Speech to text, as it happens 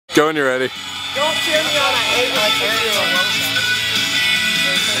Go when you're ready. Don't cheer me on, I hate when I cheer you on.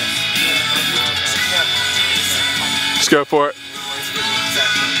 Just go for it.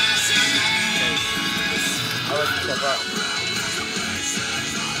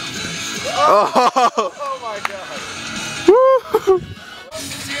 Oh my god. Woo!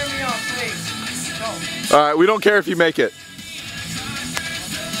 Cheer me on, please. Go. Alright, we don't care if you make it.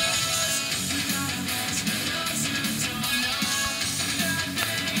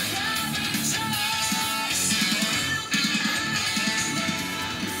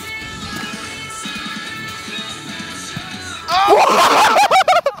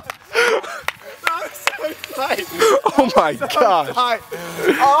 Oh my god.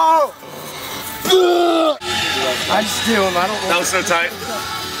 Oh! I just do them, I don't want. That was so tight.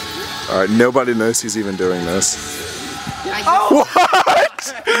 Alright, nobody knows he's even doing this. Oh!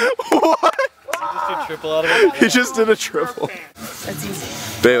 What? What? Did you just do triple out of it? He just did a triple. That's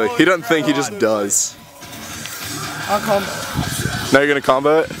easy. Bailey, he doesn't think, he just does. I'll combo. Now you're gonna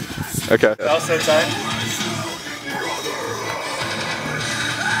combo it? Okay. That was so tight.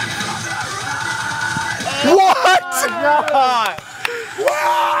 What? God!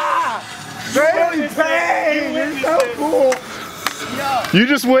 Wow! Bailey Payne! You're so cool! Yo. You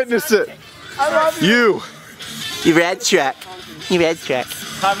just witnessed it. I love you! You. You red track. You red track.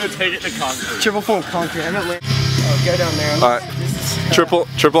 Time to take it to concrete. Triple full concrete. I'm not laying. Oh, go down there. Alright.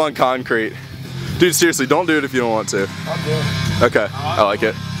 Triple on concrete. Dude, seriously, don't do it if you don't want to. I'll do it. Okay, I like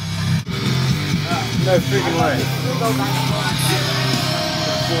it. No freaking way.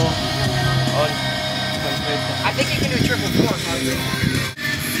 I think you can do triple four.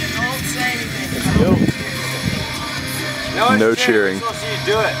 Don't say anything. No cheering.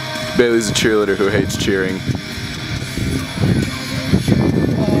 Do it. Bailey's a cheerleader who hates cheering.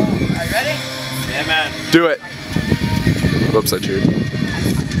 Are you ready? Yeah, man. Do it. Whoops, I cheered.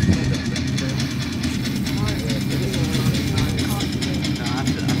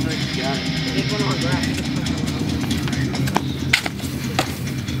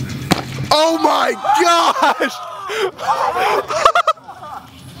 Oh my gosh!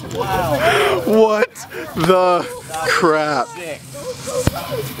 Wow. What the crap?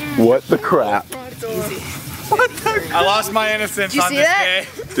 What the crap? I lost my innocence on this day.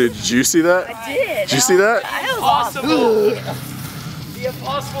 Dude, did you see that? I did. Did you see that? Impossible. The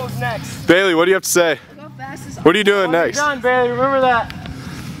impossible is next. Bailey, what do you have to say? What are you doing next? I Done, Bailey. Remember that.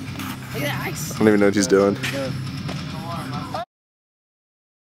 Look at that ice. don't even know what he's doing.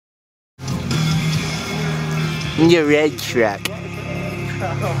 You red track. He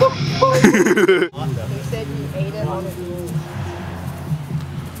said you ate it on the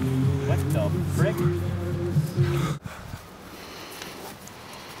What the frick?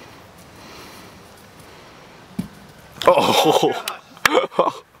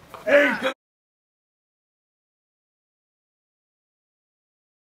 Oh.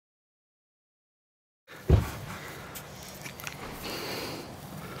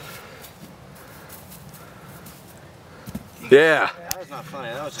 Yeah. That was not funny.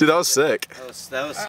 That was Dude, that was sick. that was